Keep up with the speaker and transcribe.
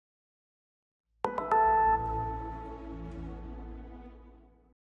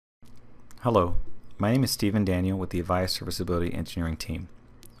Hello, my name is Stephen Daniel with the Avaya Serviceability Engineering team.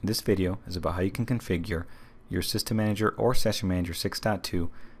 This video is about how you can configure your System Manager or Session Manager 6.2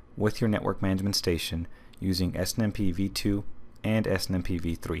 with your network management station using SNMP v2 and SNMP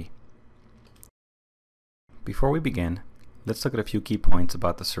v3. Before we begin, let's look at a few key points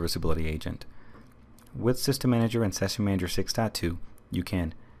about the Serviceability Agent. With System Manager and Session Manager 6.2, you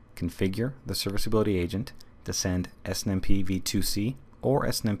can configure the Serviceability Agent to send SNMP v2c or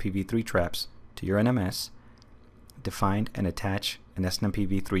SNMP v3 traps to your NMS, define and attach an SNMP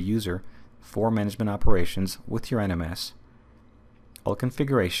v3 user for management operations with your NMS. All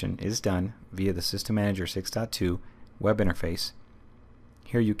configuration is done via the System Manager 6.2 web interface.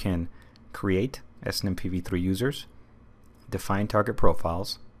 Here you can create SNMP v3 users, define target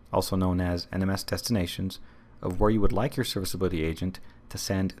profiles, also known as NMS destinations, of where you would like your Serviceability Agent to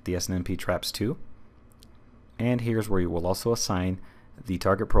send the SNMP traps to. And here's where you will also assign the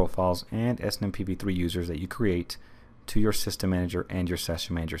target profiles and SNMP v3 users that you create to your System Manager and your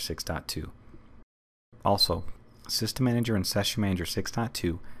Session Manager 6.2. Also, System Manager and Session Manager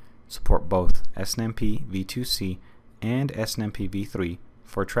 6.2 support both SNMP v2c and SNMP v3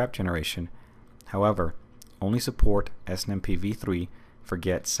 for trap generation. However, only support SNMP v3 for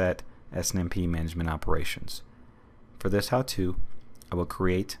get set SNMP management operations. For this how-to, I will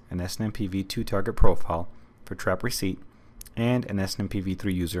create an SNMP v2 target profile for trap receipt and an SNMP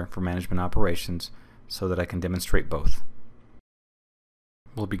v3 user for management operations so that I can demonstrate both.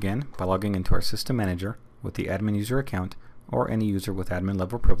 We'll begin by logging into our System Manager with the admin user account or any user with admin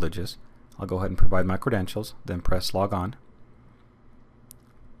level privileges. I'll go ahead and provide my credentials, then press log on.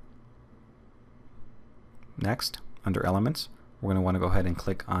 Next, under Elements, we're going to want to go ahead and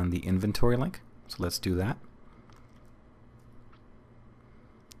click on the inventory link. So let's do that.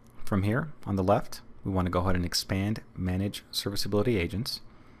 From here, on the left, we want to go ahead and expand Manage Serviceability Agents.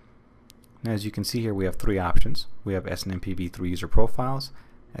 Now, as you can see here, we have three options. We have SNMP v3 user profiles,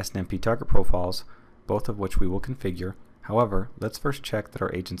 SNMP target profiles, both of which we will configure. However, let's first check that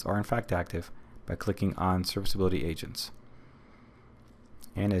our agents are in fact active by clicking on Serviceability Agents.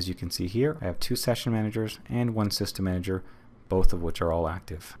 And as you can see here, I have two Session Managers and one System Manager, both of which are all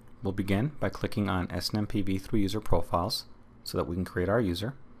active. We'll begin by clicking on SNMP v3 user profiles so that we can create our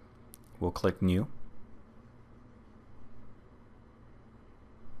user. We'll click New.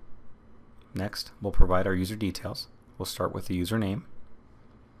 Next, we'll provide our user details. We'll start with the username.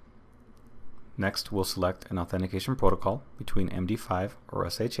 Next, we'll select an authentication protocol between MD5 or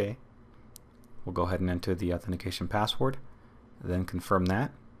SHA. We'll go ahead and enter the authentication password, then confirm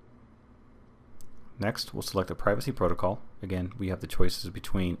that. Next, we'll select a privacy protocol. Again, we have the choices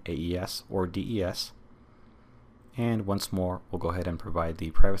between AES or DES. And once more, we'll go ahead and provide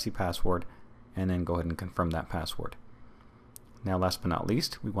the privacy password and then go ahead and confirm that password. Now, last but not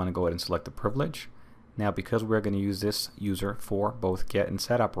least, we want to go ahead and select the privilege. Now, because we're going to use this user for both get and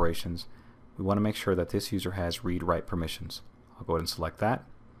set operations, we want to make sure that this user has read-write permissions. I'll go ahead and select that.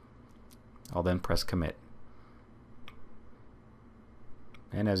 I'll then press commit.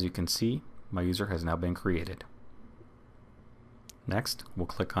 And as you can see, my user has now been created. Next, we'll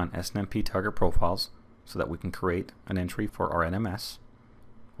click on SNMP Target Profiles so that we can create an entry for our NMS.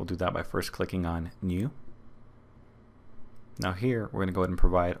 We'll do that by first clicking on New. Now here, we're going to go ahead and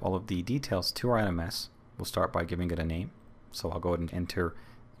provide all of the details to our NMS. We'll start by giving it a name. So I'll go ahead and enter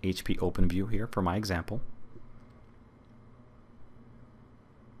HP OpenView here for my example.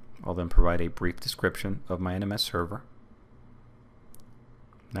 I'll then provide a brief description of my NMS server.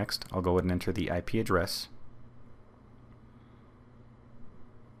 Next, I'll go ahead and enter the IP address.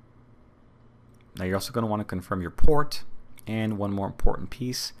 Now you're also going to want to confirm your port, and one more important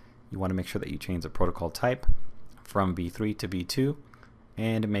piece, you want to make sure that you change the protocol type from v3 to v2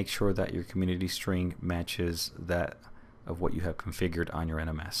 and make sure that your community string matches that of what you have configured on your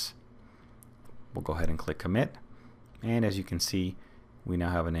NMS. We'll go ahead and click commit, and as you can see, we now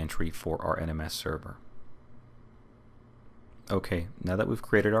have an entry for our NMS server. Okay, now that we've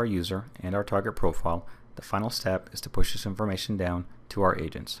created our user and our target profile, the final step is to push this information down to our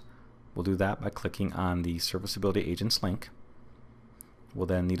agents. We'll do that by clicking on the Serviceability Agents link. We'll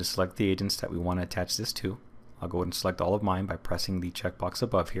then need to select the agents that we want to attach this to. I'll go ahead and select all of mine by pressing the checkbox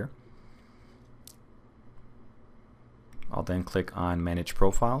above here. I'll then click on Manage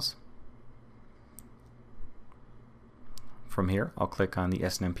Profiles. From here, I'll click on the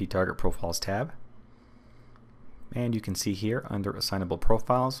SNMP Target Profiles tab. And you can see here under Assignable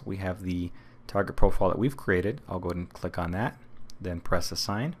Profiles, we have the target profile that we've created. I'll go ahead and click on that, then press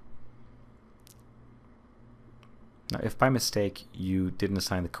Assign. Now, if by mistake you didn't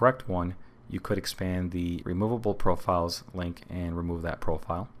assign the correct one, you could expand the Removable Profiles link and remove that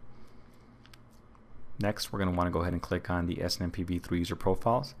profile. Next, we're going to want to go ahead and click on the SNMP v3 user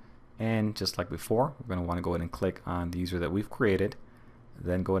profiles, and just like before, we're going to want to go ahead and click on the user that we've created,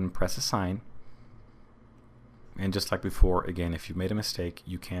 then go ahead and press assign. And just like before, again, if you made a mistake,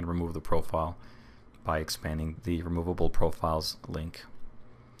 you can remove the profile by expanding the removable profiles link.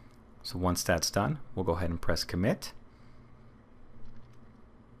 So once that's done, we'll go ahead and press commit,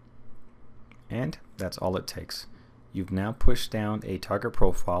 and that's all it takes. You've now pushed down a target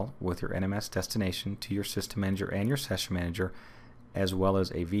profile with your NMS destination to your system manager and your session manager, as well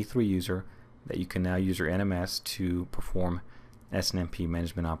as a v3 user that you can now use your NMS to perform SNMP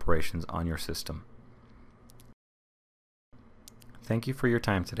management operations on your system. Thank you for your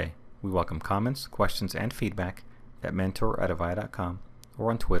time today. We welcome comments, questions, and feedback at mentor@avaya.com or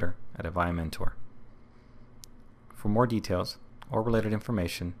on Twitter @AvayaMentor. For more details or related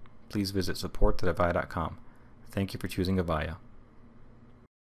information, please visit support@avaya.com. Thank you for choosing Avaya.